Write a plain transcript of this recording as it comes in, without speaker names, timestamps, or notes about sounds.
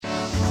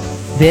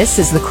This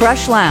is the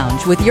Krush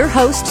Lounge with your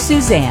host,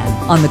 Suzanne,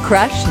 on the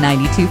Krush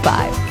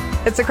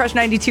 92.5. It's the Krush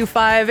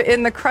 92.5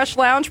 in the Krush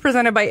Lounge,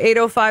 presented by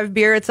 805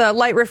 Beer. It's a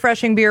light,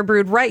 refreshing beer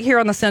brewed right here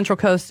on the central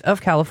coast of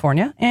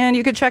California. And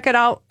you can check it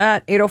out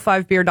at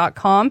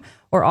 805beer.com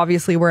or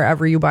obviously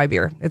wherever you buy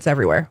beer. It's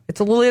everywhere. It's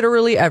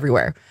literally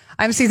everywhere.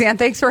 I'm Suzanne.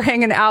 Thanks for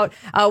hanging out.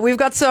 We've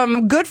got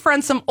some good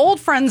friends, some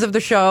old friends of the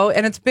show,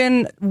 and it's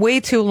been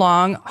way too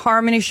long.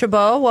 Harmony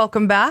Chabot,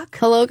 welcome back.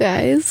 Hello,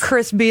 guys.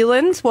 Chris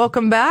Beeland,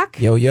 welcome back.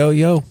 Yo, yo,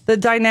 yo. The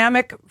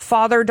dynamic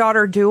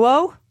father-daughter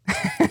duo.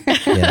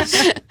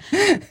 Yes.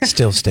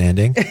 Still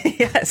standing.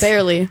 Yes.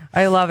 Barely.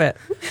 I love it.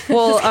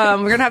 Well,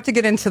 we're going to have to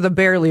get into the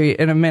barely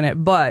in a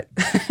minute, but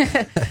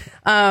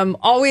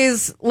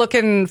always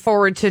looking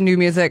forward to new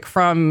music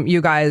from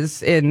you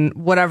guys in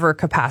whatever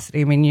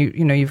capacity. I mean,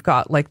 you know, you've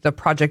got like the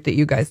project that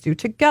you guys do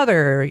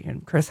together.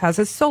 Chris has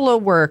his solo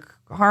work,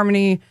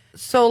 Harmony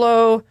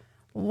solo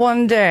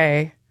one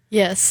day.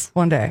 Yes.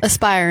 One day.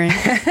 Aspiring.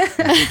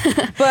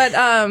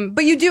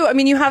 But you do, I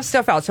mean, you have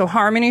stuff out. So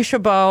Harmony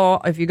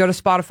Chabot, if you go to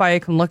Spotify,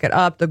 you can look it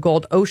up. The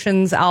Gold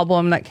Oceans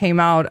album that came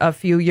out a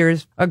few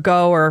years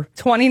ago, or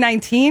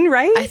 2019,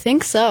 right? I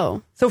think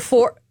so. So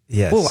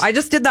Yes. Ooh, I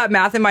just did that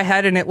math in my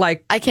head and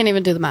I can't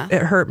even do the math.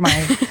 it hurt my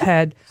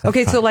head.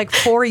 Okay, so like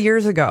 4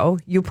 years ago,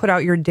 you put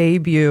out your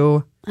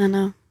debut I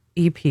know.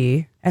 EP,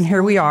 and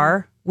here we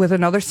are with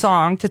another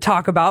song to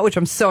talk about, which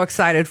I'm so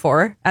excited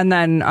for. And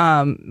then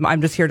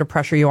I'm just here to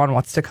pressure you on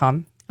what's to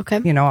come. Okay.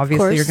 You know,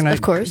 obviously you're going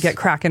of course. to get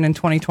cracking in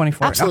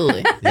 2024.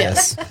 Absolutely.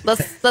 Yes.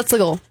 That's the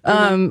goal.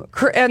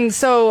 And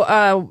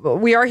so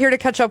we are here to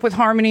catch up with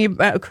Harmony.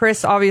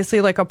 Chris,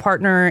 obviously, like a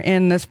partner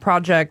in this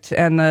project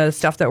and the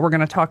stuff that we're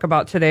going to talk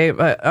about today.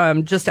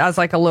 But just as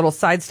like a little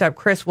sidestep,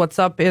 Chris, what's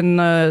up in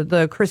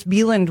the Chris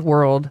Beeland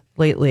world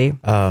lately?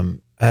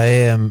 I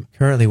am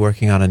currently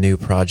working on a new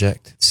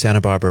project.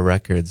 Santa Barbara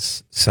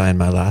Records signed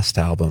my last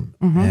album,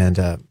 and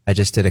I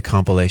just did a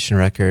compilation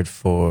record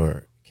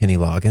for Kenny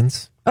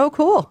Loggins. Oh,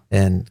 cool.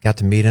 And got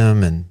to meet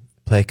him and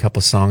play a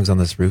couple songs on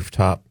this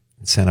rooftop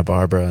in Santa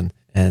Barbara.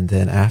 And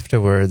then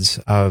afterwards,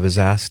 I was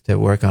asked to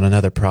work on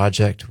another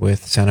project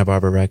with Santa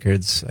Barbara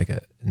Records, like an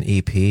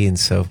EP. And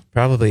so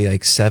probably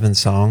like 7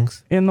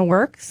 songs In the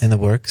works?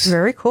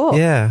 Very cool.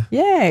 Yeah.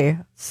 Yay.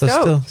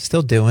 So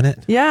still doing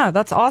it. Yeah,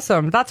 that's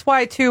awesome. That's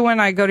why, too, when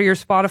I go to your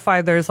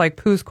Spotify, there's like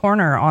Pooh's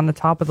Corner on the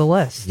top of the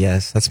list.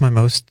 Yes. That's my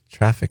most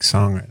traffic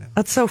song right now.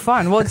 That's so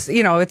fun. Well, it's,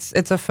 you know, it's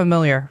a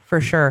familiar for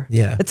sure.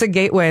 Yeah. It's a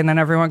gateway, and then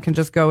everyone can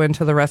just go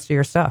into the rest of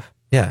your stuff.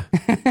 Yeah.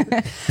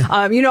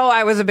 You know,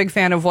 I was a big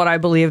fan of what I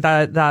believe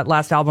that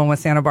last album with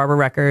Santa Barbara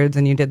Records,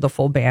 and you did the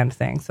full band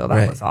thing. So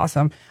that was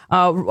awesome.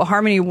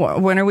 Harmony,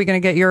 when are we going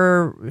to get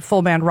your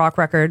full band rock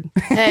record?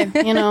 Hey,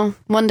 you know,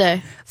 one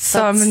day.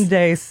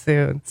 Someday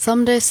soon.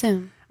 Someday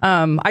soon.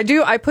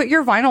 I put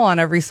your vinyl on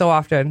every so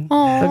often.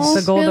 Oh,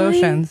 the Gold really?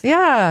 Oceans.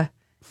 Yeah.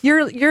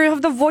 You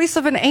have the voice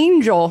of an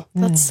angel.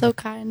 That's so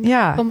kind.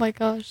 Yeah. Oh my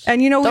gosh. And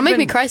you know, don't make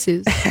me cry,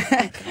 Suze.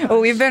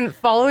 We've been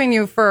following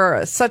you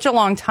for such a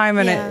long time,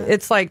 and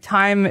it's like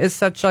time is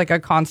such like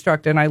a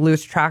construct, and I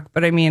lose track.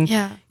 But I mean,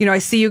 you know, I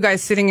see you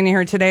guys sitting in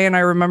here today, and I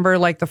remember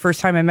like the first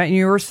time I met you,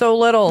 you were so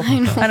little. I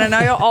know. And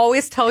I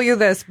always tell you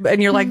this,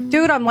 and you're like,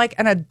 dude, I'm like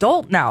an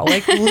adult now.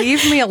 Like,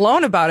 leave me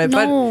alone about it.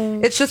 No.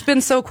 But it's just been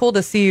so cool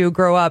to see you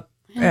grow up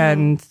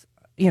and,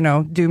 you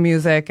know, do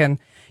music, and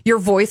your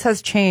voice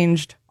has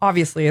changed.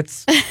 Obviously,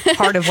 it's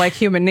part of like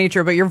human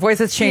nature, but your voice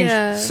has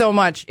changed so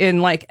much in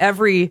like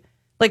every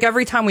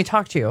time we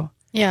talk to you.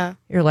 Yeah.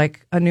 You're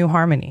like a new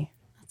harmony.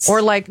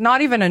 Or like not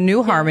even a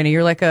new harmony.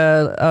 You're like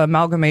a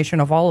amalgamation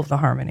of all of the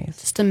harmonies.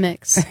 Just a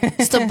mix.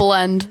 Just a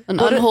blend. An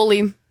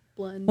unholy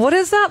blend. What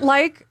is that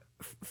like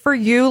for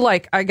you?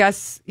 Like, I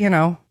guess, you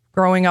know,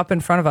 growing up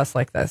in front of us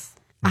like this.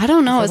 I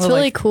don't know. It's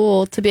really like,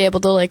 cool to be able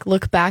to like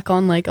look back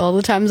on like all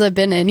the times I've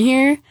been in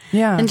here.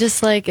 Yeah. And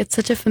just like, it's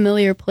such a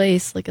familiar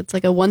place. Like it's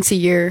like a once a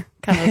year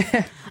kind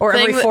of or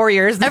every 4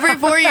 years. Every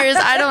 4 years.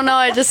 I don't know.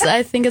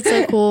 I think it's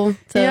so cool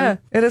to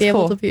it is be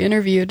able cool to be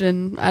interviewed,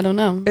 and I don't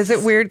know. Is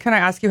it weird? Can I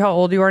ask you how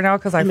old you are now?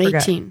 Because I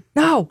forget. 18.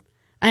 No.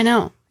 I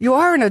know. You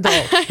are an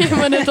adult. I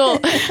am an adult.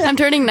 I'm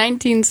turning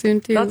 19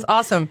 soon too. That's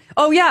awesome.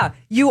 Oh yeah,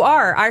 you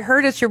are. I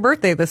heard it's your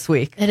birthday this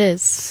week. It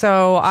is.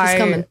 So She's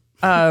coming.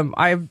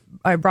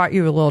 I brought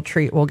you a little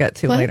treat we'll get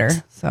to later.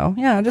 So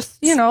yeah, just,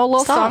 you know, a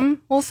little something.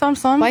 Why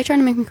are you trying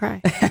to make me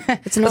cry?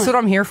 That's what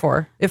I'm here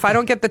for. If I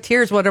don't get the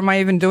tears, what am I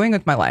even doing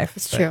with my life?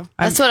 It's true.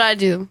 That's what I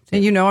do.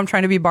 And you know, I'm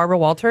trying to be Barbara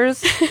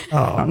Walters.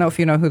 I don't know if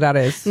you know who that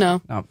is.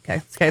 No.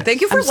 Okay.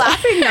 Thank you for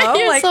laughing though.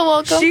 You're like, so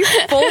welcome. She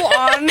full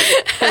on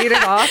played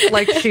it off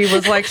like she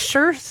was like,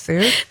 sure,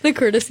 Sue. The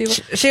courtesy.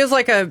 She was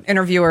like an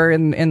interviewer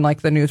in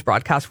like the news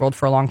broadcast world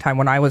for a long time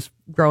when I was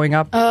growing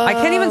up. I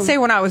can't even say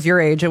when I was your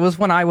age. It was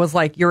when I was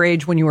like your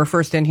age when you were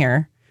first in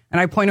here. And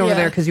I point over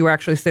there because you were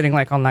actually sitting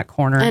like on that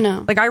corner. I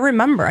know. Like I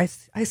remember. I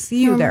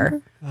see you there.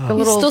 The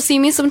little, you still see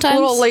me sometimes?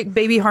 The little like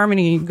baby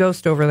Harmony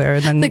ghost over there.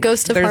 And then the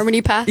ghost of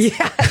Harmony Path.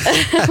 Yeah.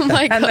 Oh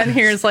my God. And then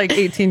here's like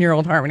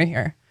 18-year-old Harmony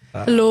here.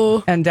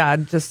 Hello. And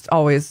Dad just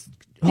always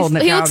holding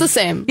it He down. looks the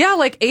same. Yeah,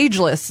 like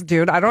ageless,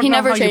 dude. I don't know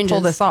never how you pull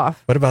changes. this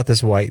off. What about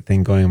this white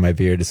thing going on my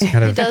beard? It's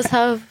kind He of does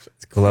have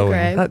it's glowing.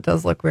 gray. That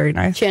does look very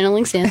nice.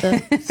 Channeling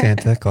Santa.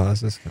 Santa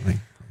Claus is coming.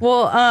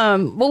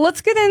 Well,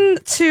 let's get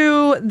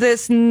into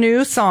this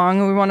new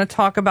song. We want to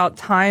talk about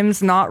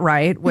Time's Not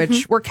Right,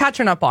 which we're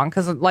catching up on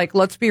because, like,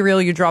 let's be real,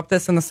 you dropped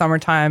this in the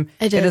summertime.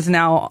 I did. It is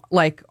now,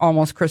 like,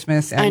 almost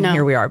Christmas, and I know.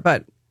 here we are.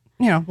 But,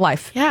 you know,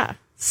 life. Yeah.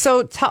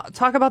 So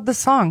talk about this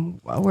song.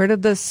 Where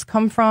did this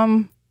come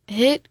from?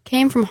 It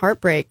came from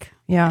heartbreak.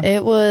 Yeah.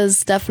 It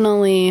was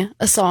definitely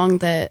a song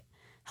that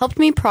helped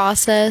me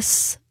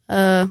process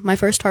my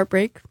first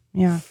heartbreak.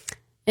 Yeah.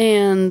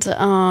 And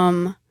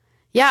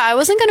yeah, I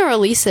wasn't going to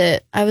release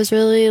it. I was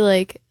really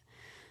like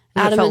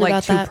adamant It felt like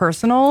about too that.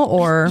 personal,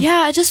 or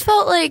Yeah, it just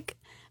felt like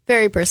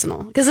very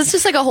personal because it's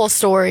just like a whole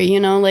story, you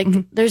know, like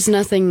there's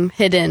nothing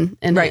hidden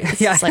in Right, it.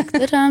 It's yeah. just like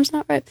the time's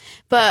not right.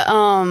 But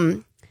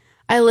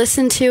I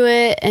listened to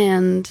it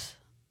and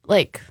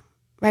like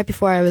right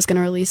before I was going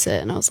to release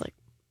it, and I was like,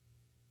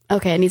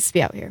 okay, it needs to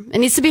be out here. It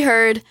needs to be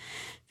heard.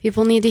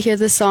 People need to hear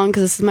this song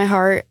because this is my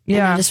heart. And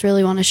Yeah. I just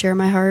really want to share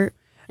my heart.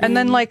 And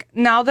then, like,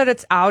 now that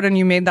it's out and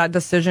you made that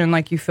decision,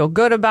 like, you feel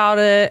good about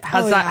it.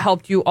 Has that yeah.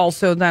 helped you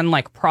also then,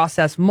 like,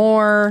 process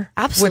more with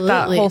that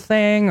Absolutely. whole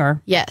thing,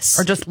 or Yes.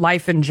 or just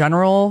life in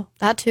general?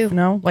 that too. You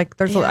know, like,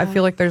 there's I Yeah.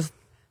 feel like there's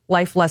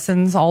life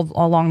lessons all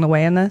along the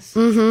way in this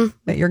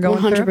that you're going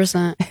through.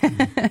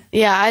 100%.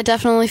 Yeah, I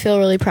definitely feel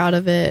really proud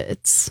of it.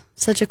 It's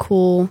such a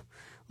cool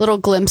little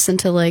glimpse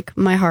into like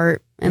my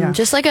heart, and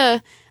just like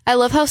I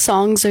love how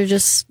songs are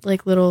just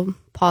like little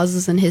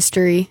pauses in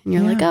history, and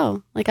you're like,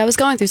 oh, like I was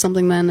going through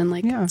something then, and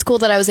like it's cool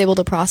that I was able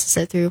to process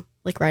it through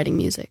like writing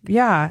music.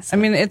 Yeah, I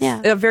mean, it's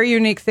a very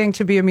unique thing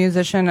to be a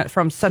musician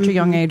from such a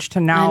young age to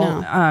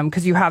now,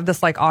 because you have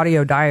this like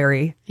audio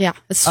diary. Yeah,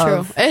 it's true.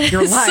 Of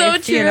your It's so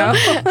life, true. you know?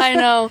 I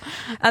know.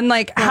 And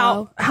like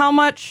how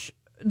much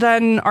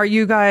then are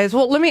you guys?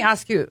 Well, let me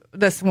ask you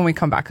this when we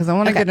come back because I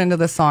want to get into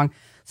this song.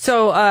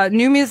 So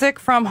new music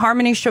from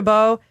Harmony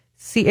Chabot,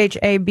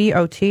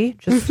 Chabot,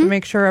 just to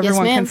make sure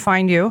everyone can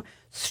find you.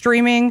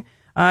 Streaming.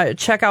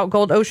 Check out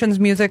Gold Ocean's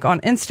music on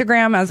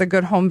Instagram as a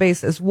good home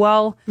base as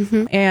well.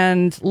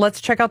 And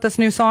let's check out this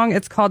new song.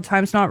 It's called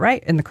Time's Not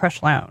Right in the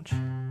Krush Lounge.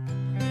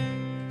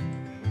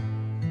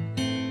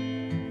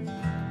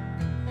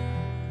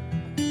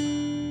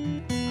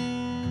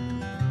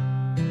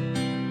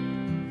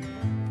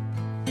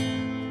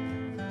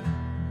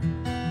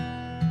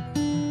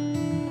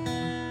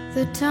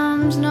 The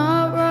time's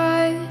not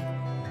right,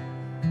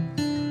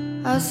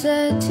 I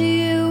said to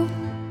you,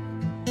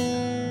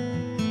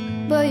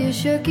 but you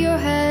shook your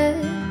head,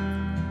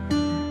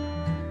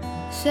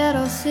 said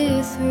I'll see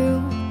it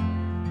through.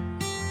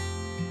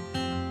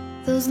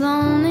 Those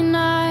lonely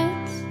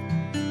nights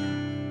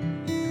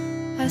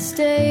I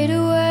stayed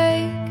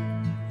awake,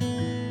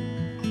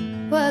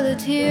 while the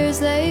tears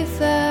they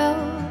fell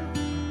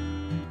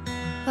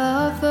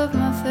off of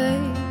my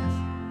face.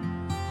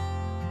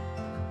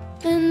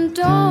 And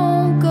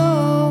don't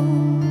go,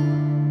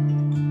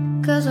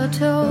 'cause I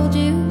told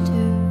you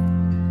to.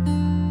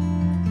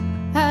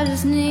 I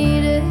just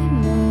needed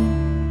more,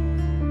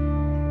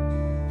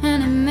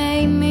 and it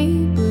made me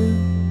blue.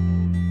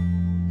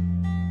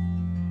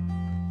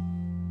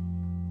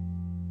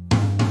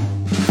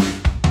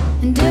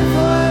 And if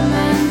we're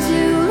meant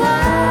to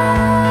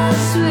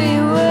last, we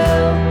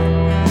will.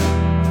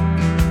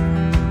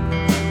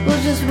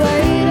 We'll just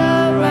wait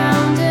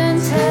around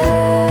until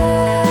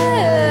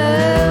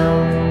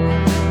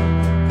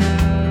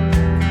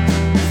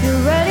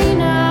you're ready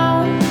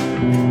now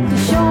to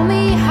show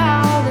me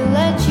how to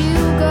let you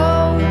go.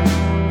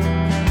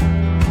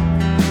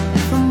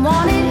 If I'm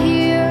wanted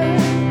here,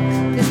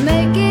 just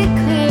make it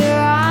clear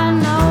I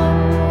know.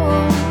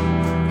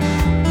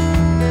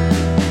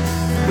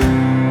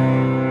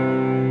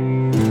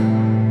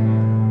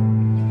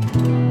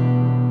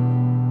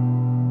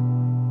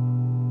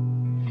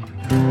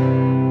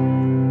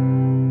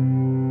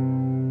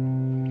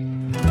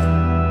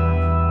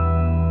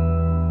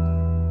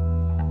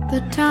 The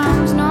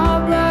time's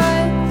not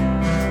right,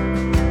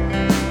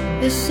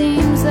 it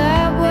seems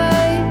that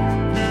way.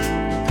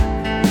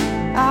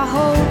 I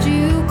hold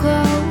you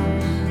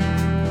close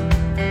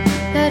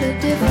at a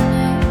different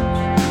age.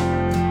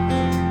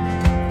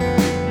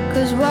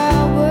 'Cause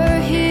while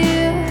we're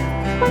here,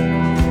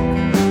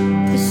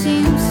 it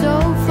seems so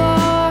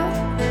far.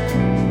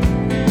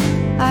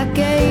 I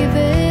gave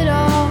it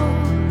all,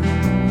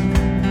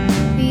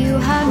 you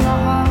had my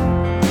heart.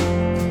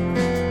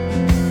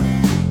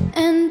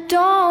 And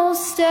don't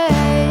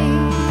stay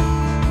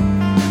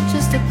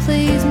just to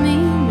please me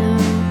now.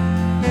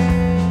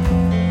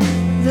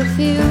 The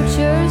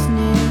future's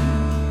near,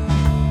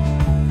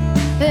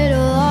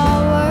 it'll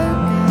all work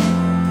out.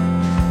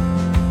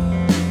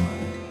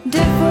 And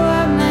if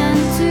we're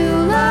meant to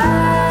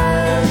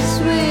last,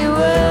 we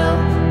will.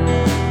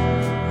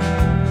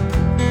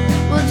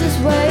 We'll just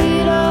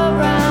wait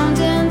around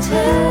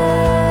until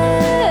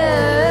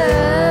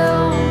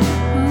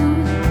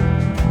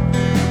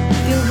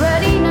you're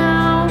ready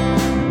now.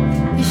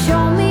 You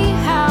show me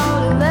how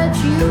to let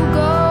you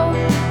go.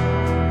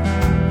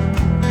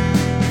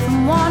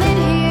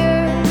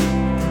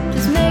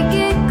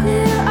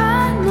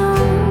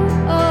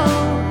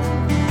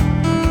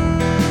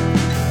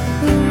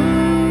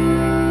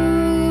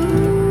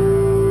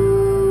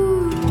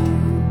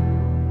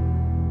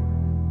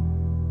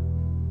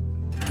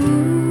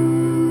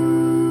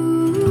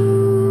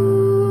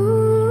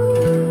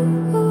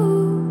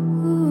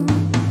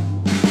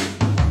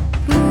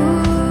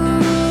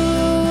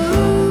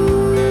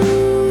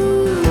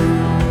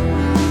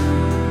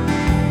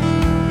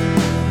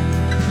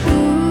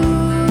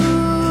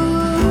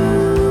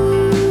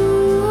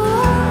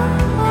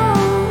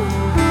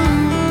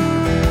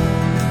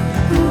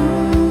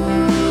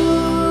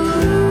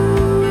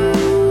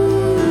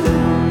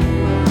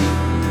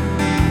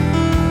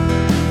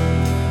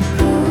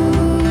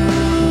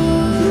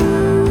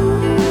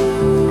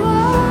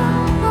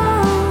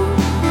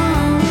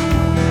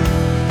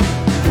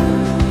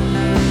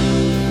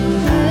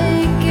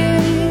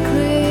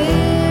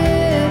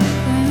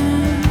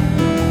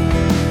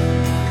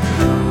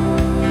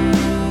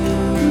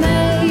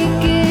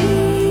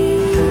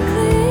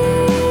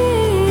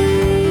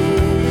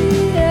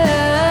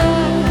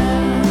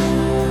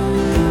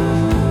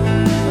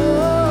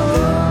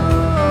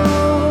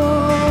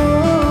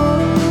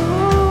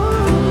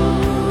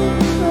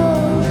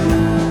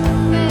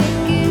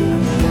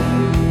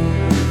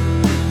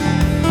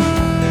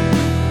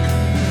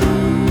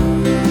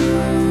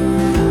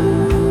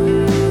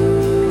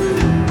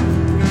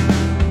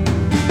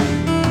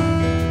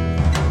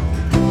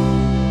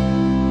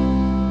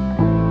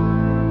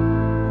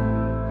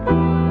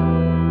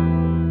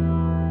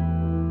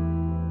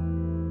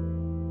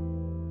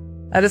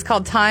 That is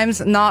called Times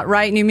Not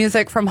Right. New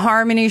music from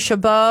Harmony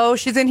Chabot.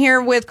 She's in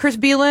here with Chris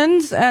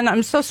Beelands, and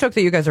I'm so stoked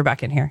that you guys are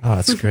back in here. Oh,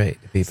 it's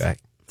great to be back.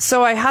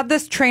 So I had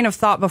this train of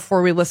thought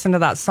before we listened to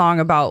that song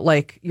about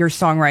like your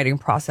songwriting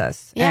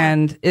process. Yeah.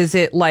 And is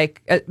it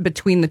like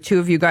between the two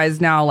of you guys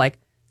now, like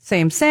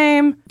same,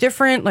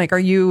 different? Like, are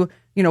you,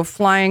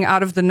 flying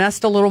out of the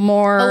nest a little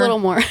more? A little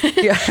more.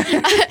 Yeah.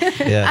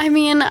 Yeah. I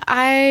mean,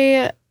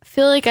 I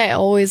feel like I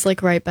always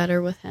like write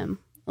better with him,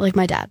 like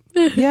my dad.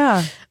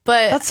 Yeah.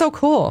 But That's so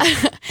cool.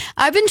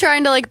 I've been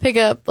trying to like pick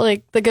up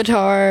like the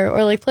guitar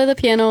or like play the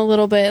piano a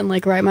little bit and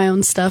like write my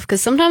own stuff,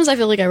 because sometimes I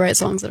feel like I write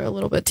songs that are a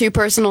little bit too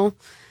personal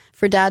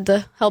for dad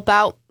to help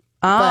out.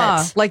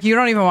 But Like you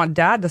don't even want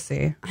dad to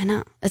see. I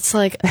know, it's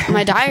like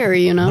my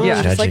diary, Yeah.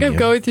 It's just like Judging I'm you.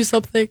 going through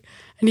something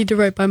I need to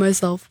write by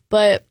myself.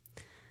 But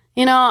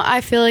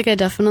I feel like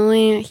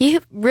he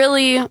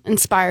really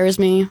inspires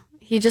me.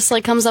 He just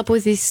like comes up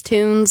with these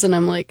tunes and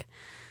I'm like,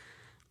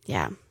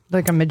 yeah,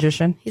 Like a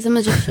magician. he's a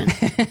magician.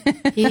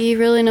 He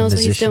really knows what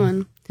he's Musician.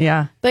 doing.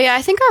 Yeah. But yeah,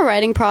 I think our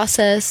writing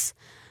process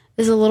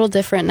is a little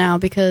different now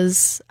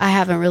because I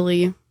haven't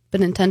really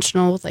been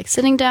intentional with like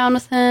sitting down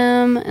with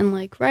him and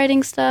like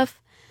writing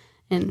stuff,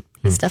 and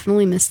he's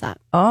definitely missed that.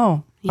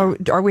 Oh,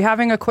 are we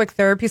having a quick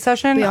therapy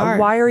session? We are.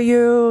 Why are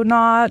you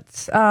not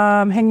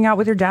hanging out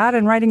with your dad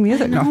and writing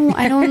music? No.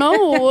 I don't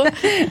know.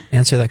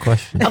 Answer that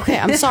question. Okay,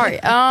 I'm sorry.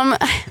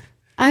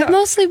 I've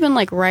mostly been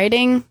like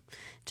writing,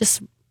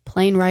 just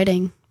plain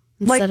writing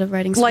instead of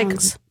writing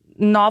songs. Like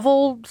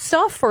novel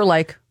stuff or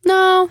like?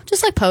 No,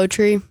 just like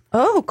poetry.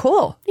 Oh,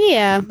 cool.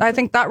 Yeah, I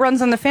think that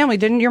runs in the family.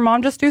 Didn't your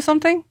mom just do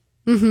something?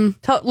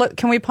 Mm-hmm.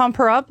 Can we pump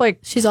her up? Like,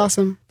 she's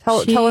awesome.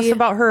 tell us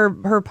about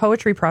her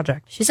poetry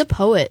project. She's a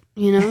poet,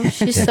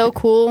 She's so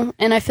cool.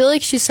 And I feel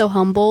like she's so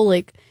humble.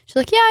 Like, she's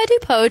like, yeah, I do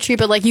poetry.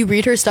 But like, you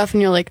read her stuff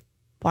and you're like,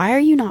 why are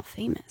you not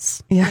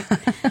famous? Yeah.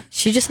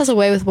 She just has a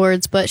way with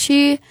words. But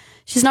she's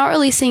not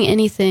releasing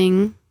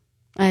anything,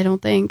 I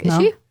don't think. Is No?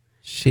 she?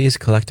 She's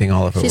collecting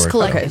all of her She's work.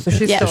 collecting. Okay, so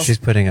she's Yeah. still She's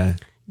putting a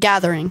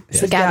Gathering.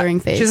 It's the gathering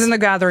phase. She's in the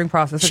gathering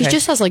process. She Okay.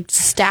 just has like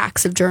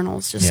stacks of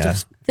journals just Yeah.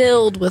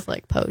 filled with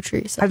like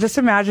poetry. So I just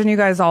imagine you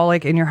guys all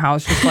like in your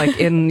house, just like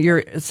in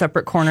your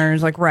separate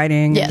corners, like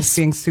writing, Yes. just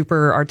being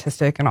super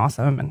artistic and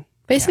awesome. And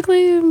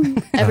basically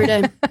every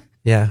day.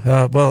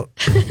 Yeah. Well,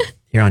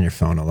 you're on your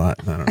phone a lot.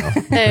 I don't know.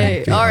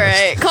 Hey, Be all honest.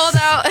 right. Called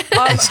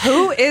out.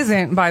 who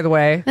isn't, by the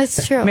way?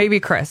 That's true.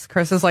 Maybe Chris.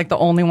 Chris is like the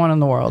only one in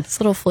the world. This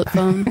little flip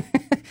phone.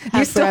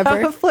 You still have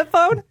a flip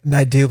phone?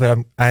 I do, but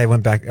I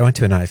went to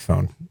an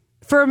iPhone.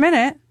 For a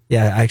minute.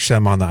 Yeah, actually,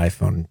 I'm on the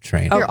iPhone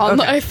train. You're on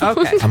the okay, iPhone.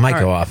 Okay. I might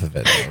go off of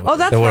it. Oh,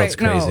 that's the world's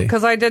right. No, crazy.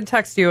 because I did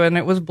text you and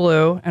it was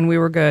blue and we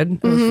were good.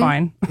 It was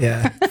fine.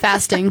 Yeah.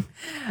 Fasting.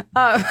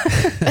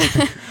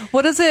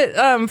 What is it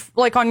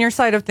like on your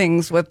side of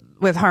things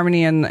with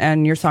Harmony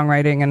and your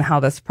songwriting and how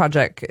this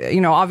project,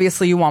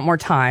 obviously you want more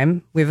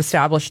time. We've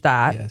established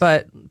that, Yes.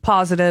 but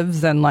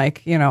positives and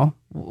like,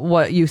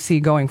 what you see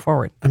going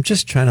forward. I'm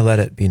just trying to let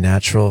it be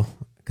natural,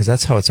 because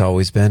that's how it's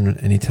always been.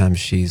 Anytime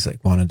she's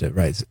like wanted to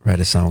write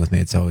a song with me,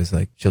 it's always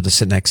like she'll just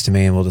sit next to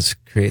me and we'll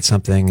just create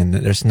something, and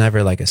there's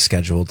never like a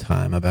scheduled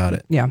time about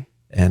it. Yeah.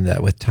 And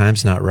with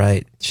Times Not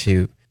Right,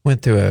 she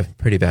went through a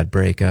pretty bad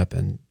breakup,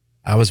 and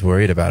I was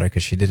worried about her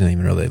because she didn't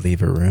even really leave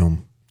her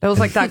room. It was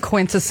like that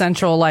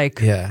quintessential, like,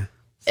 Yeah.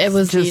 It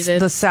was just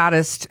needed. the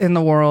saddest in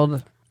the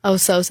world. Oh,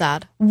 so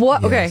sad.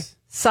 What? Yes. Okay.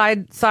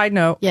 Side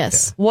note.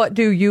 Yes. What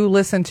do you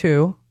listen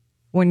to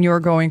when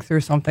you're going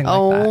through something like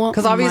that? Oh,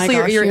 Because my obviously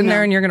gosh, you're you in there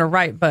know. and you're going to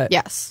write, but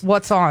Yes.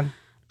 what's on?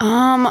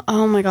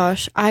 Oh my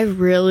gosh. I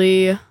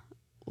really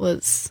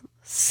was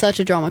such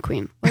a drama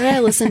queen. What did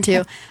I listen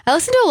to? I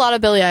listened to a lot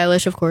of Billie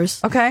Eilish, of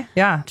course. Okay.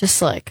 Yeah. Just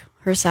like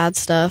her sad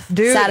stuff.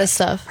 Dude, Saddest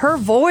stuff. Her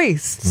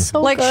voice. So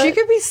like good. she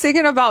could be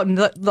singing about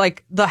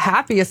like the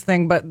happiest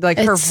thing, but like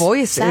her It's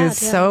voice sad,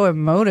 is yeah. so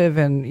emotive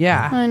and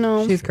yeah. I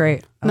know. She's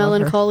great. I love her.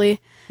 Melancholy.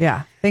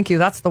 Yeah. Thank you.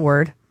 That's the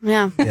word.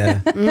 Yeah.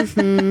 Yeah.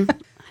 I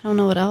don't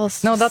know what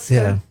else. No, that's Yeah.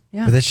 good.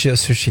 Yeah. But then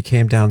she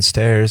came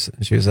downstairs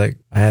and she was like,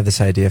 I have this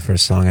idea for a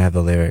song. I have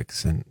the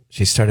lyrics. And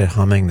she started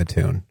humming the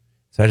tune.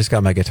 So I just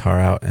got my guitar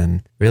out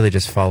and really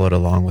just followed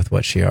along with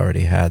what she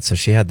already had. So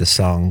she had the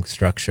song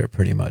structure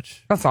pretty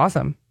much That's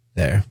awesome.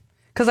 there.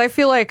 Because I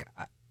feel like,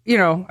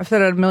 I've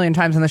said it a million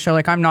times in the show,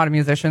 like I'm not a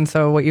musician.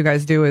 So what you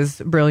guys do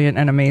is brilliant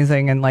and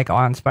amazing and like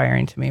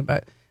awe-inspiring to me.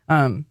 But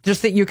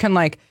just that you can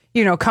like,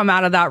 come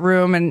out of that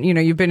room and,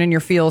 you've been in your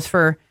feels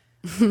for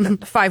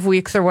 5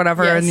 weeks or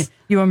whatever. Yes. And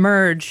you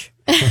emerge.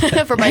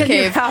 For my And you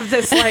cave. have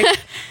this like,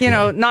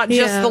 not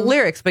just Yeah. the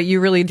lyrics, but you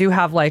really do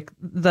have like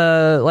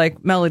the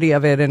like melody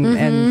of it and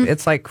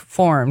it's like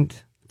formed.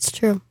 It's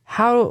true.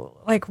 How,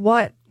 like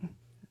what?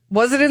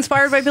 Was it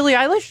inspired by Billie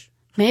Eilish?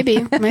 Maybe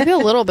a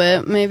little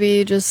bit.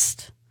 Maybe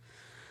just,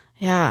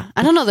 yeah.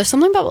 I don't know. There's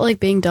something about like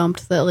being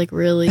dumped that like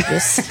really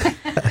just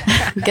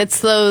gets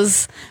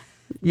those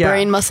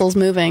brain muscles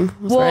moving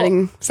with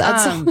writing sad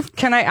songs.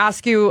 Can I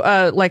ask you,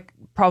 like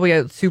probably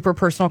a super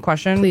personal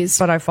question. Please.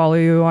 But I follow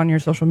you on your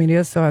social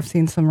media, so I've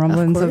seen some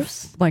rumblings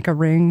of like a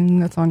ring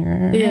that's on your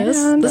hand.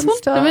 This one?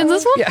 Stuff. I mean,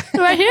 this one? Yeah.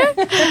 Right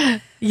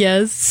here?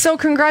 Yes. So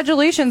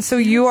congratulations. So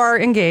you are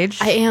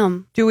engaged. I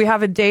am. Do we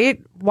have a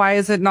date? Why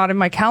is it not in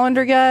my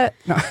calendar yet?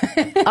 No.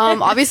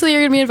 Obviously,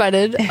 you're going to be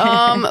invited.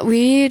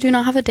 We do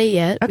not have a date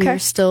yet. Okay. We're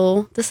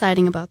still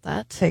deciding about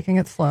that. Taking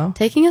it slow.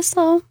 Taking it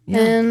slow Yeah.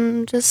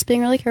 and just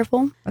being really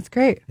careful That's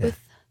great. with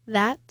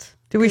that.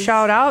 Do we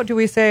shout out? Do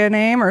we say a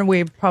name, or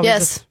we probably Yes.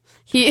 just...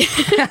 He.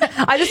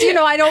 I just,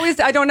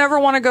 I don't ever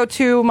want to go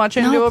too much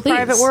into No, a please.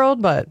 private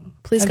world, but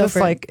Please I go just for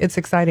it. like it's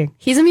exciting.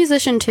 He's a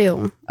musician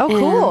too. Oh,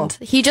 cool. And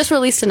he just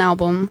released an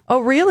album, Oh,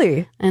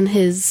 really? and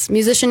his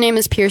musician name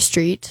is Pierce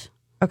Street,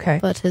 Okay.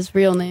 but his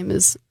real name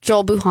is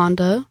Joel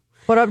Buhonda.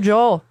 What up,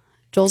 Joel?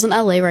 Joel's in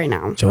LA right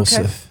now.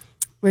 Joseph.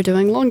 We're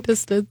doing long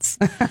distance,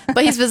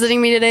 but he's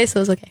visiting me today,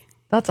 so it's okay.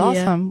 That's Yeah.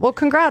 awesome. Well,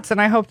 congrats,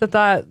 and I hope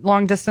that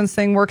long distance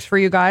thing works for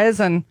you guys.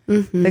 And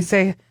they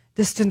say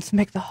distance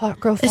make the heart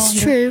grow fonder.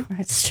 It's true. Right.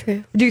 It's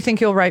true. Do you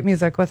think you'll write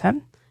music with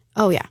him?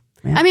 Oh yeah.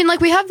 I mean, like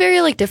we have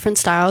very like different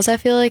styles. I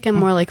feel like I'm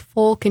more like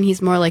folk, and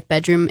he's more like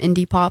bedroom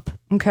indie pop.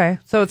 Okay,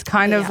 so it's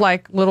kind of Yeah.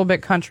 like a little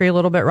bit country, a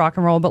little bit rock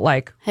and roll, but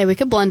like Hey, we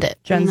could blend it.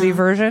 Gen you Z know?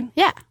 version.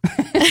 Yeah.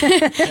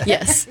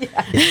 Yes.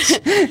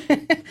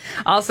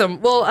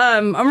 Awesome. Well,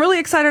 I'm really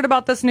excited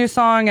about this new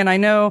song, and I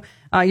know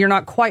you're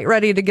not quite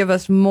ready to give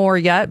us more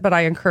yet, but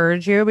I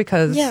encourage you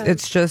because Yeah.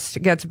 it's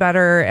just gets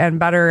better and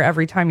better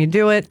every time you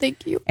do it.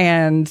 Thank you.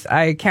 And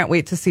I can't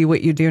wait to see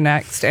what you do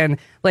next. And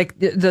like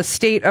the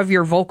state of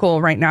your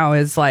vocal right now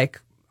is like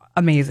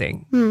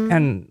amazing,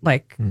 and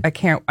like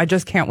I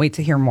just can't wait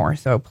to hear more.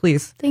 So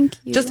please, Thank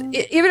you. just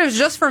even if it's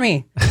just for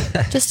me,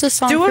 Just a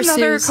song do for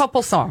another Suze.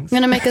 couple songs. I'm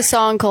gonna make a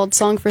song called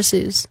 "Song for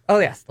Suze." Oh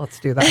yes, let's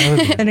do that.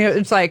 And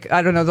it's like,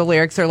 I don't know, the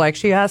lyrics are like,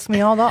 she asks me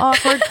all the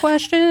awkward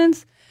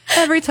questions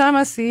every time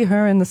I see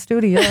her in the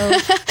studio.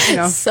 You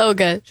know, So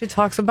good. she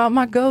talks about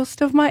my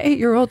ghost of my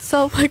 8-year-old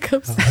self.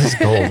 This is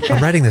gold.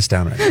 I'm writing this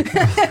down right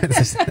now.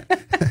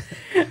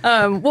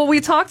 Well, we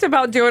talked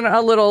about doing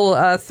a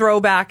little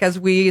throwback as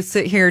we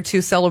sit here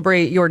to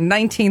celebrate your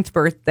 19th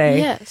birthday.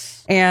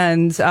 Yes.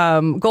 And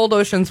Gold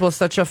Oceans was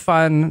such a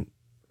fun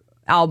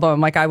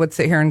album. Like I would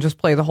sit here and just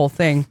play the whole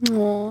thing.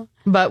 Aw.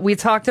 But we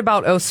talked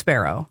about Oh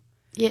Sparrow.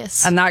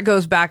 Yes. And that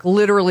goes back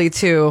literally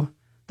to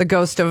the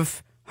ghost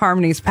of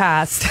Harmony's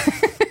past.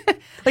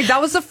 Like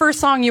that was the first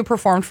song you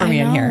performed for me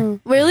in here.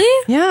 Really?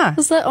 Yeah.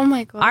 Was that? Oh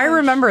my god. I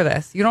remember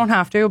this. You don't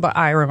have to, but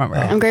I remember it.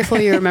 I'm grateful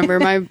you remember.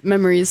 My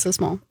memory is so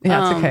small.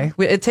 Yeah, it's okay.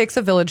 It takes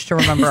a village to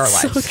remember our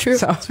So lives. true.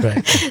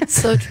 Right.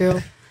 So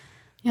true.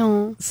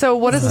 Yeah. So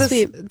what is this?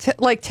 Sweet.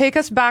 Like, take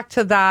us back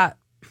to that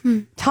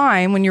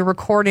time when you're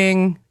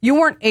recording. You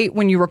weren't 8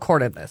 when you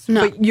recorded this,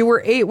 No. but you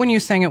were 8 when you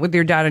sang it with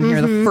your dad in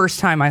here the first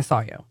time I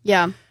saw you.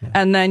 Yeah.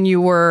 And then you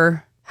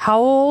were how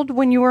old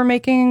when you were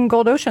making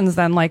Gold Oceans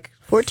then? Like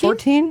 14?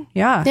 14?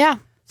 Yeah. Yeah.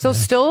 So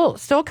still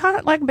kind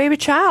of like baby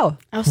chow.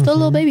 I was still a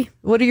little baby.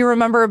 What do you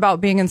remember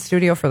about being in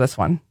studio for this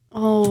one?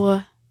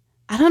 Oh,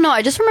 I don't know.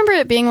 I just remember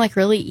it being like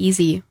really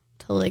easy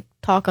to like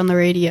talk on the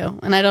radio,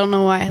 and I don't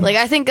know why. Like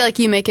I think like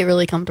you make it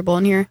really comfortable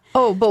in here.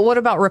 Oh, but what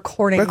about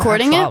recording the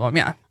Recording actual it? album?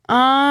 Yeah.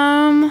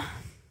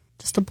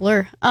 Just a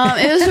blur.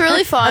 It was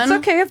really fun. That's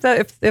okay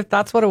if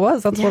that's what it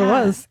was. That's what it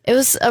Yeah. was. It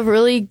was a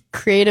really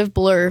creative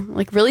blur,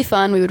 like really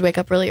fun. We would wake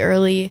up really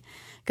early,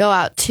 go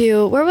out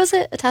to where was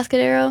it?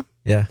 Atascadero.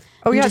 Yeah.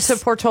 Oh yeah, Just- to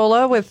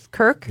Portola with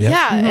Kirk. Yeah.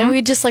 Yeah, and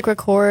we'd just like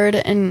record,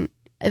 and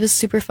it was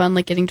super fun,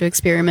 like getting to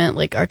experiment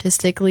like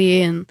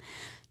artistically and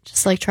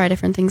just like try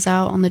different things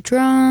out on the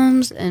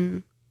drums,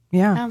 and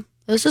Yeah.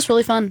 it was just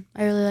really fun.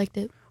 I really liked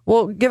it.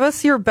 Well, give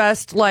us your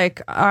best,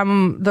 like,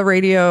 I'm the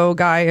radio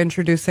guy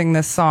introducing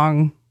this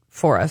song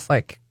for us.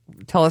 Like,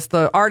 tell us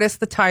the artist,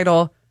 the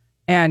title,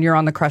 and you're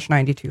on the Crush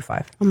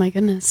 92.5. Oh my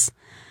goodness.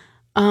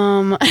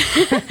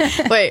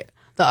 Wait,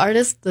 the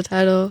artist, the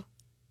title.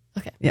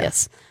 Okay. Yeah.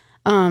 Yes.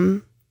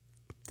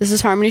 This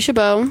is Harmony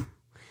Chabot,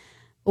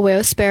 Away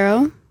with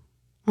Sparrow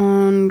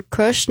on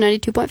Krush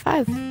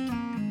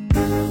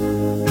 92.5.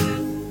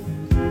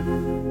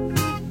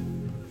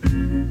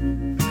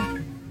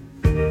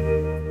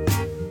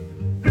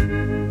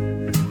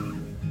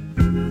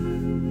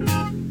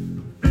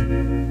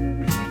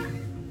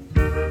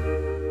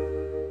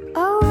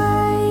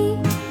 Away,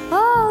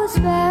 oh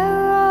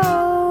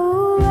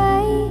sparrow,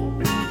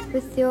 away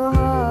with your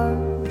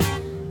heart.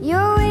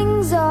 Your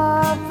wings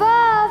are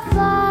far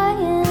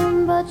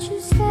flying, but you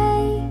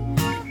stay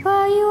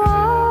where you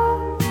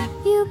are.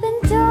 You've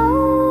been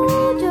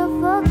told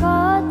you're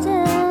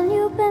forgotten,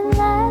 you've been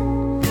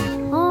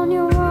left on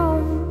your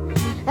own,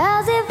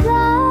 as if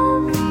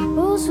love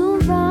will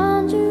soon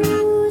find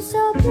you.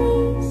 So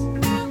please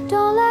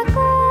don't let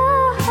go.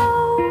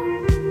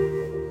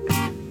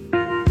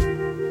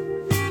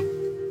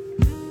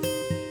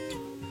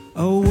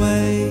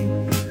 Away,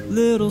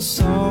 little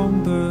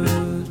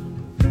songbird,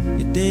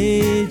 your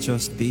day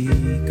just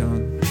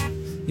begun.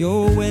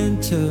 Your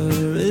winter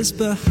is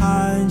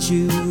behind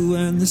you,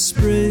 and the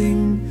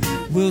spring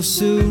will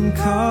soon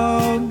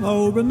come.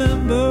 Oh,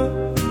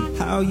 remember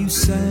how you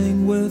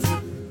sang with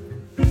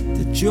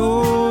the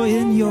joy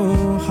in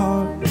your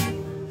heart.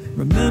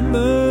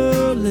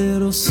 Remember,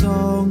 little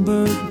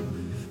songbird,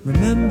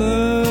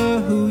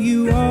 remember who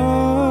you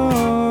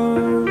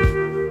are.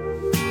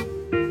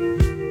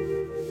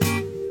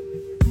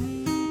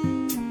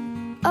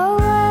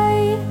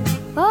 Away,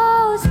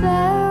 oh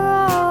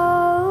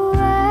sparrow,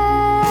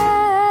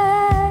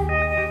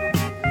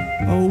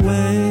 away.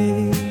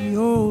 Away,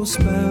 oh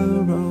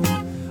sparrow,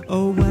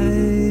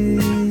 away.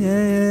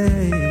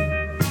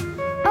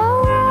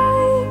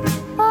 Away,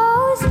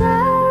 oh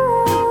sparrow,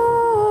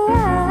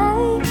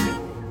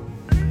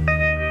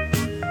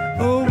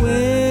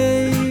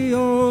 Away,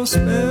 oh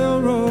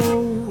sparrow,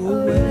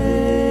 away.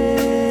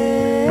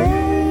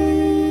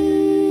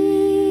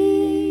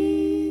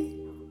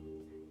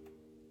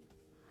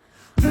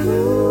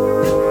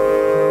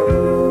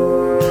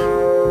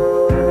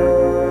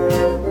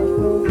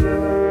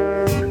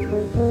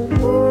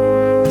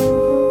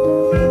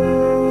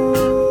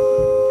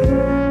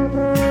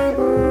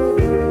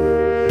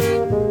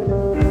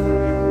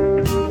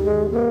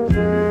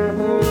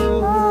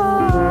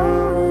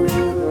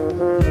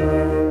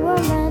 We're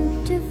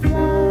meant to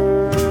fly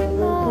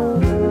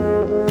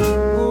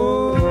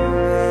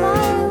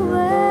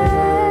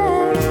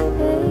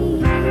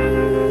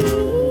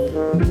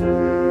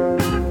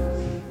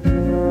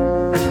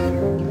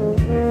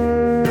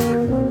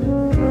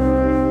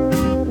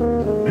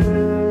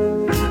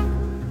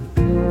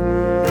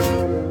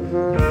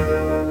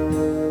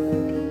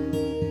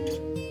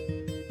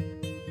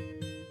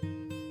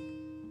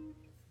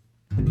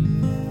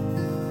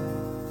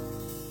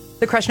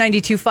The Crush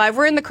 92.5.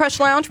 We're in the Crush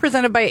Lounge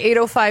presented by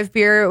 805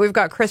 Beer. We've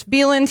got Chris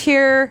Beeland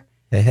here.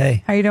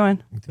 Hey. How you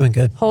doing? I'm doing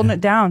good. Holding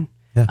it down.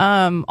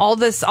 Yeah. All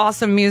this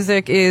awesome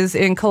music is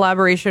in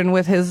collaboration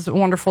with his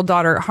wonderful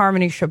daughter,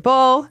 Harmony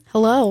Chabot.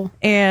 Hello.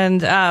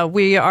 And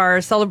we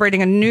are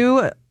celebrating a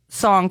new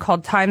song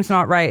called Time's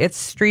Not Right. It's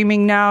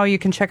streaming now. You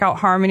can check out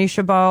Harmony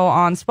Chabot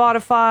on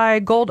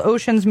Spotify. Gold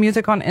Ocean's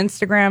Music on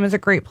Instagram is a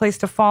great place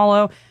to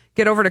follow.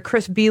 Get over to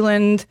Chris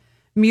Beeland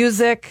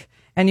Music,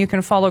 and you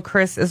can follow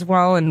Chris as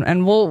well.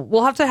 And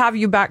we'll have to have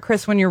you back,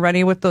 Chris, when you're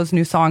ready with those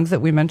new songs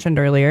that we mentioned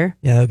earlier.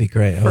 Yeah, that'd be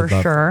great. I For would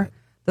love sure.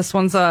 This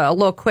one's a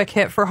little quick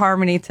hit for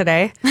Harmony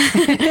today.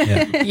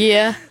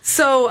 Yeah.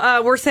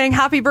 So we're saying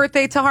happy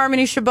birthday to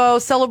Harmony Chabot,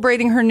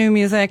 celebrating her new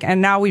music,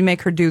 and now we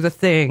make her do the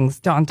things.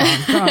 Dun, dun,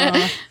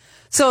 dun.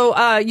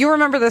 So you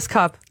remember this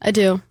cup. I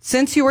do.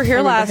 Since you were here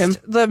remember last,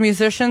 him. the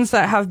musicians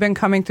that have been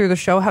coming through the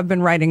show have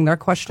been writing their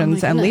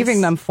questions and goodness.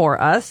 leaving them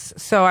for us.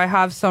 So I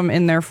have some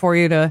in there for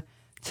you to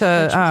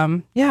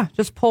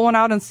just pull one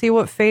out and see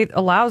what fate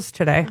allows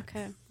today.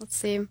 Okay. Let's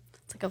see.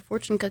 It's like a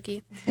fortune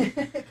cookie.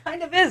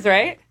 Kind of is,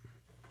 right?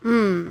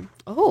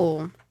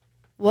 Oh.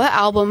 What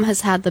album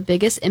has had the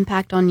biggest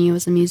impact on you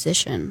as a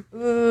musician?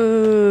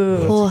 Ooh.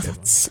 Oh,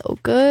 that's so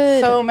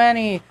good. So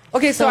many.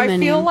 Okay, so I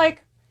many. feel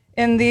like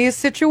in these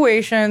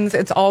situations,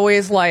 it's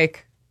always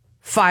like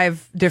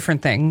 5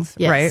 different things,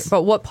 Yes. right?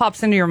 But what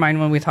pops into your mind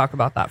when we talk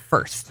about that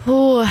first?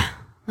 Oh,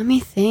 let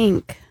me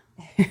think.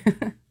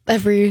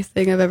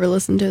 Everything I've ever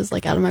listened to is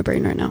like out of my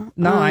brain right now.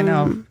 No, I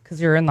know, because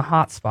you're in the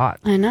hot spot.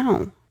 I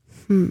know.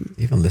 Do you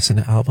even listen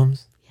to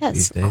albums? Yes,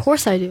 these days? of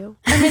course I do.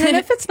 I mean, and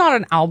if it's not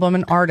an album,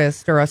 an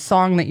artist, or a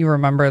song that you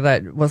remember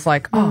that was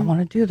like, oh, I want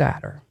to do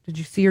that, or did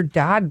you see your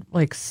dad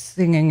like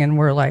singing and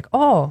we're like,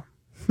 oh,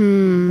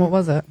 what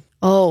was it?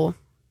 Oh,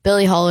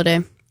 Billie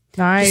Holiday.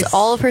 Nice, Just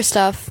all of her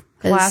stuff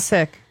has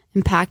classic.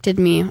 impacted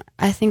me.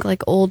 I think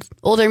like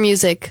older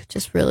music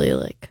just really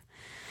like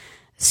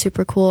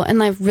super cool.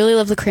 And I really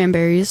love the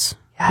Cranberries.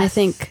 I Yes.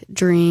 think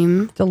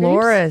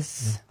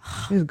Dolores,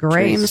 she was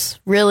great. Dreams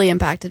really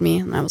impacted me.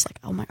 And I was like,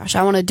 oh my gosh,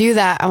 I want to do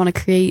that. I want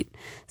to create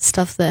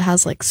stuff that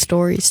has like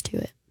stories to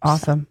it.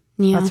 Awesome.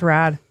 Yeah. That's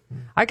rad.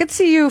 I could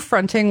see you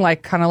fronting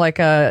like kind of like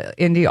a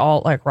indie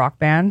alt like rock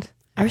band.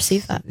 I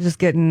received that. Just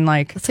getting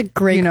like That's a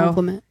great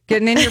compliment.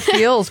 Getting in your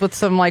feels with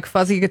some like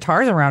fuzzy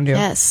guitars around you.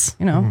 Yes.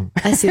 You know.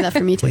 I see that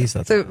for me too. Please,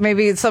 that's So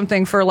maybe it's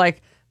something for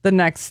like the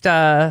next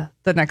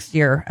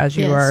year as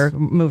you Yes. are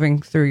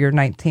moving through your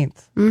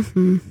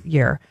 19th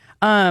year.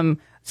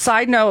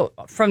 Side note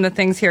from the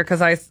things here, because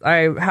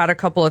I had a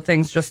couple of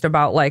things just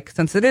about like,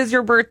 since it is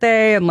your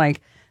birthday and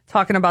like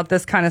talking about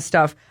this kind of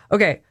stuff.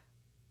 Okay,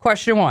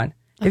 question 1.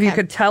 If you Okay.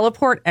 could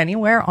teleport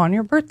anywhere on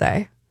your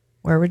birthday,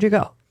 where would you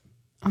go?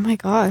 Oh my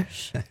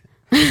gosh.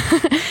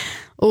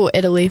 Oh,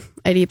 Italy.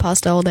 I'd eat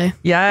pasta all day.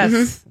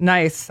 Yes,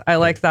 nice. I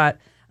like that.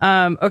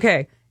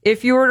 Okay,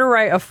 if you were to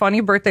write a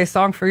funny birthday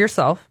song for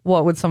yourself,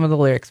 what would some of the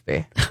lyrics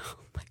be?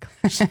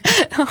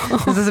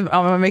 I'm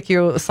gonna make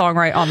you a song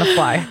right on the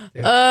fly.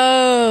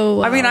 Oh,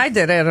 wow. I mean, I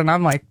did it, and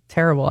I'm like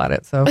terrible at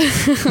it. So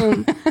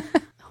Oh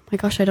my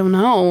gosh, I don't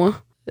know.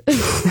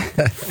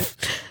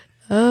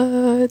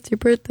 It's your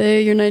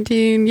birthday. You're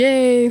 19.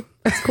 Yay.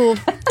 That's cool.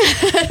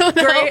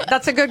 great.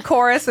 That's a good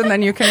chorus, and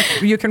then you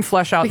can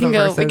flesh out We the can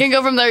go. verses. We can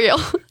go from there, yo.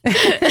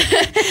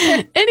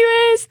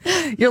 Anyways,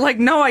 You're like,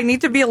 no, I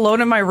need to be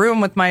alone in my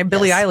room with my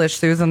Billie Eilish,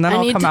 Susan. Then I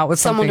I'll need come out with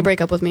someone something. to break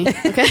up with me.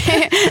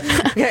 Okay.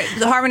 Okay,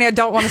 Harmony, I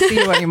don't want to see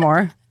you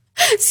anymore.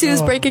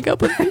 Sue's breaking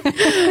up with me.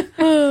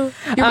 You're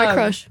my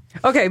crush.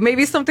 Okay,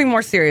 maybe something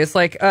more serious,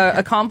 like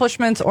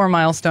accomplishments or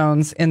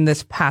milestones in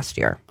this past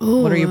year.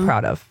 What are you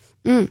proud of?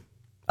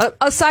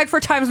 Aside for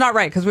Time's Not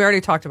Right, because we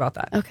already talked about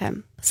that. Okay.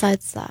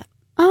 Besides that,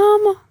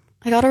 I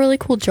got a really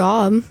cool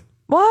job.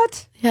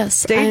 What?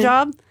 Yes. Day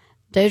job?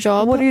 Day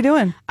job. What are you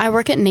doing? I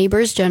work at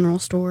Neighbors General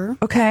Store.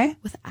 Okay.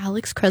 With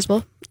Alex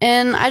Creswell.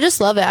 And I just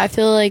love it. I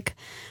feel like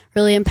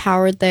really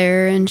empowered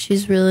there, and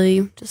she's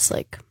really just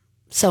like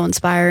so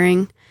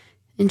inspiring,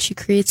 and she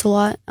creates a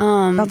lot.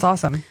 That's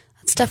awesome.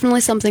 That's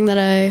definitely something that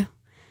I am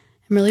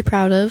really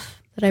proud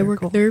of, that I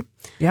work there.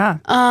 Yeah.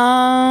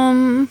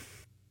 I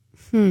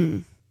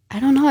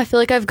don't know. I feel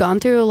like I've gone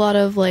through a lot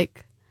of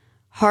like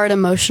hard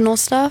emotional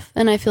stuff,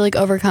 and I feel like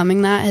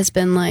overcoming that has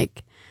been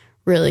like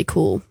really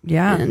cool.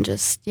 Yeah. And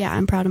just,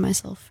 I'm proud of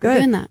myself for Good.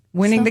 doing that.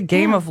 Winning the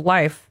game of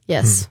life.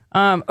 Yes.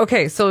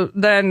 Okay, so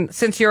then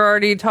since you're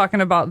already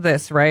talking about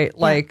this, right?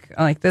 Like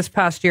this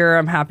past year,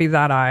 I'm happy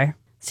that I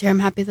So I'm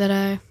happy that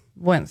I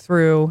went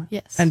through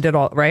and did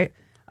all right.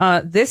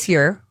 This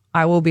year,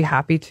 I will be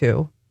happy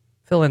to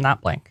fill in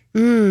that blank.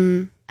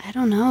 I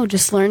don't know,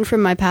 just learn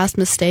from my past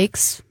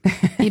mistakes,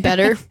 be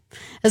better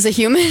as a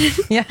human.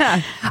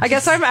 Yeah. I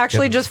guess I'm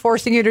actually just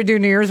forcing you to do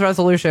New Year's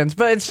resolutions,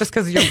 but it's just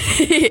because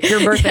your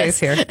birthday is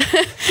here.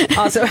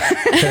 Awesome.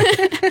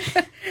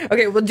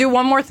 Okay, we'll do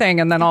one more thing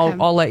and then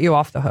I'll let you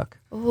off the hook.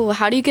 Oh,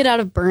 how do you get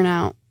out of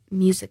burnout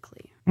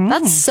musically?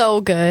 That's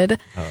so good.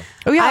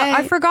 Oh yeah,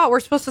 I forgot. We're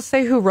supposed to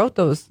say who wrote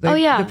those.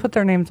 They put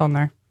their names on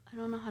there. I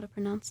don't know how to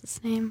pronounce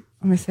this name.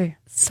 Let me see. It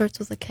starts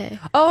with a K.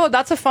 Oh,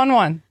 that's a fun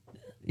one.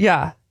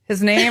 Yeah.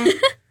 His name,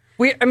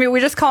 we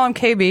just call him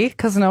KB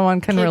because no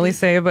one can really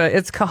say, but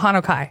it's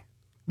Kahanokai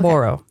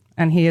Boro,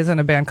 and he is in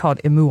a band called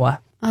Imua.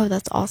 Oh,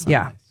 that's awesome.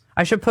 Yeah.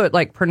 I should put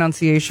like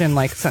pronunciation,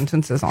 like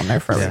sentences on there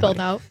for everybody. Spelled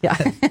out. Yeah.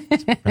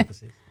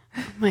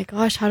 Oh my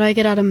gosh, how do I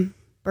get out of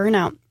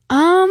burnout?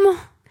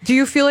 Do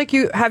you feel like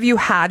you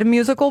had a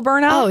musical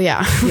burnout? Oh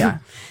yeah. Yeah.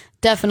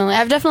 Definitely.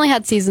 I've definitely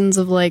had seasons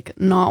of like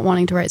not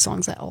wanting to write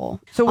songs at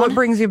all. So what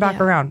brings you back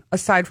around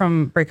aside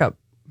from breakup?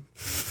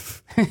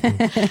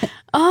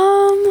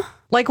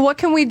 Like what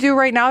can we do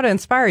right now to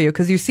inspire you?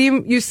 Because you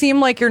seem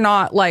like you're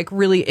not like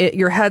really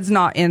your head's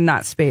not in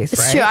that space.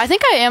 It's right? true. I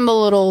think I am a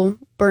little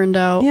burned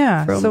out.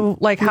 Yeah. from So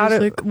like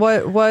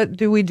what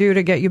do we do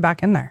to get you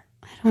back in there?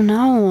 I don't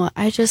know.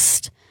 I think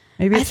just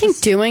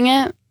doing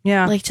it.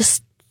 Yeah. Like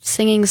just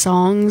singing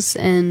songs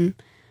and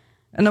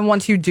then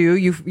once you do,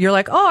 you're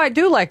like, oh, I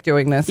do like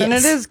doing this, and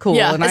it is cool.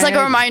 Yeah, and it's like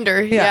a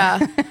reminder. Yeah.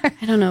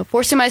 I don't know.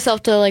 Forcing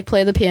myself to like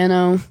play the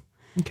piano,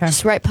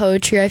 just write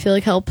poetry. I feel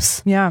like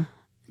helps. Yeah.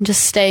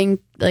 Just staying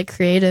like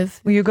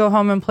creative. Will you go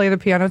home and play the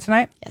piano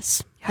tonight?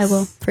 Yes, I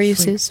will for you,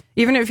 Suze.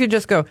 Even if you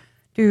just go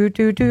do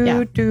do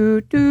do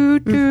do do do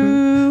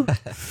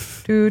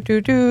do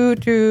do do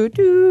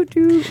do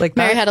do like that.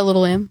 Mary Had a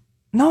Little Lamb.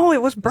 No,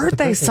 it was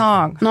birthday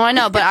song. No, I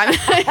know, but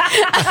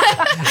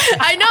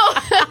I know.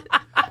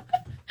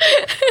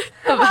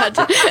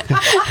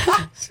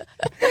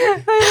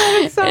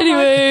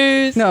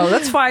 Anyways, no,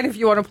 that's fine if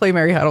you want to play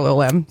Mary Had a Little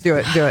Lamb. Do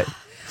it.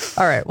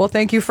 All right. Well,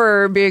 thank you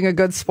for being a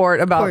good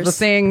sport about the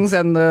things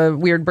and the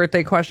weird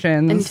birthday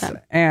questions.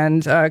 Anytime.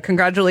 And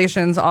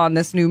congratulations on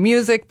this new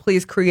music.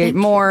 Please create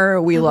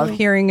more. We love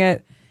hearing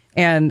it.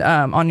 And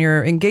on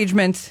your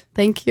engagement.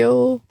 Thank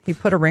you. He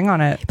put a ring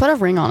on it. He put a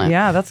ring on it.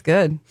 Yeah, that's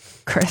good.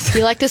 Chris. Do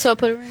you like this? So I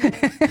put a ring on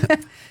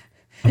it?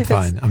 I'm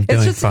fine. I'm doing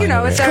it's just, fine.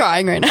 it's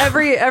crying right now.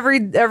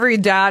 Every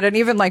dad and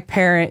even like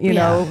parent, you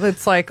know,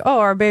 it's like, oh,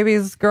 our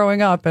baby's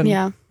growing up,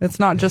 and it's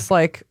not just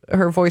like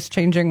her voice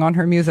changing on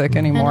her music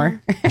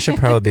anymore. I should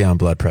probably be on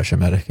blood pressure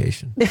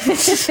medication.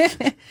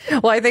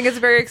 Well, I think it's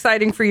very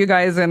exciting for you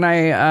guys, and I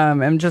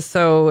am just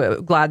so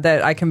glad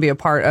that I can be a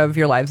part of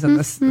your lives in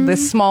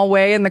this small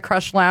way in the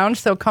Krush Lounge.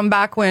 So come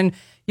back when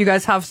you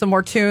guys have some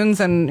more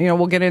tunes, and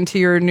we'll get into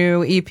your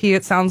new EP.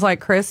 It sounds like,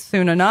 Chris,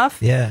 soon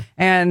enough. Yeah,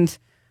 and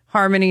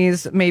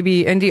harmonies,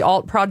 maybe indie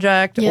alt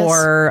project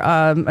or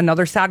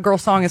another sad girl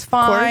song is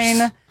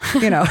fine.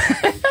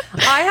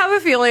 I have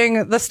a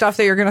feeling the stuff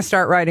that you're going to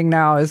start writing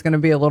now is going to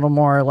be a little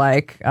more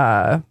like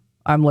I'm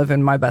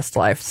living my best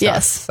life stuff.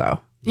 Yes. So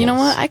you know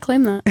what? I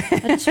claim that. I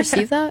just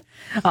received that.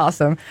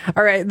 Awesome.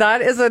 All right.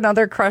 That is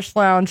another Krush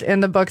Lounge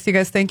in the books. You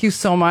guys, thank you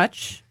so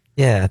much.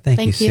 Yeah, thank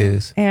you,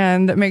 Suze.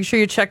 And make sure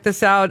you check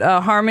this out.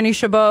 Harmony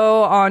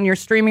Chabot on your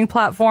streaming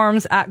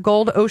platforms, at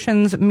Gold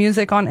Oceans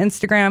Music on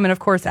Instagram, and of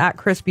course at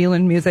Chris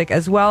Beelan Music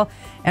as well.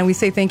 And we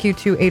say thank you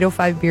to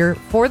 805 Beer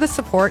for the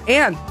support.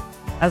 And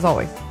as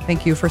always,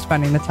 thank you for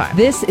spending the time.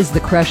 This is the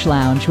Krush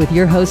Lounge with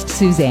your host,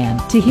 Suzanne.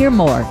 To hear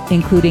more,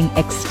 including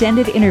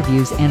extended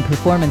interviews and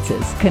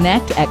performances,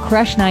 connect at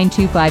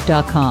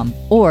crush925.com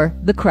or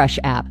the Krush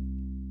app.